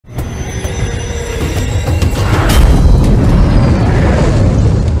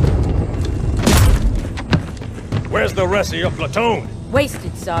Where's the rest of your platoon?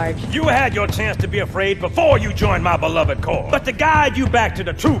 Wasted, Sarge. You had your chance to be afraid before you joined my beloved corps. But to guide you back to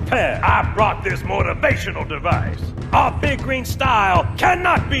the true path, I brought this motivational device. Our big green style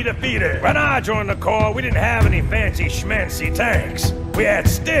cannot be defeated. When I joined the corps, we didn't have any fancy schmancy tanks. We had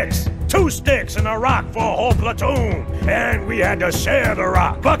sticks, 2 sticks and a rock for a whole platoon. And we had to share the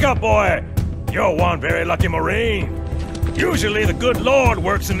rock. Buck up, boy. You're one very lucky Marine. Usually the good Lord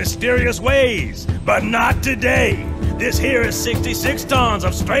works in mysterious ways, but not today. This here is 66 tons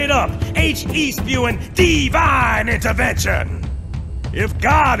of straight-up, H-E-spewing divine intervention. If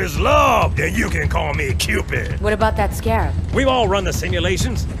God is love, then you can call me Cupid. What about that scarab? We've all run the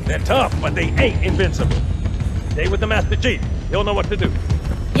simulations. They're tough, but they ain't invincible. Stay with the Master Chief. He'll know what to do.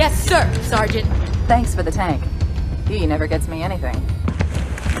 Yes, sir, Sergeant. Thanks for the tank. He never gets me anything.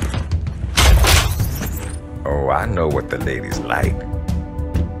 Oh, I know what the ladies like.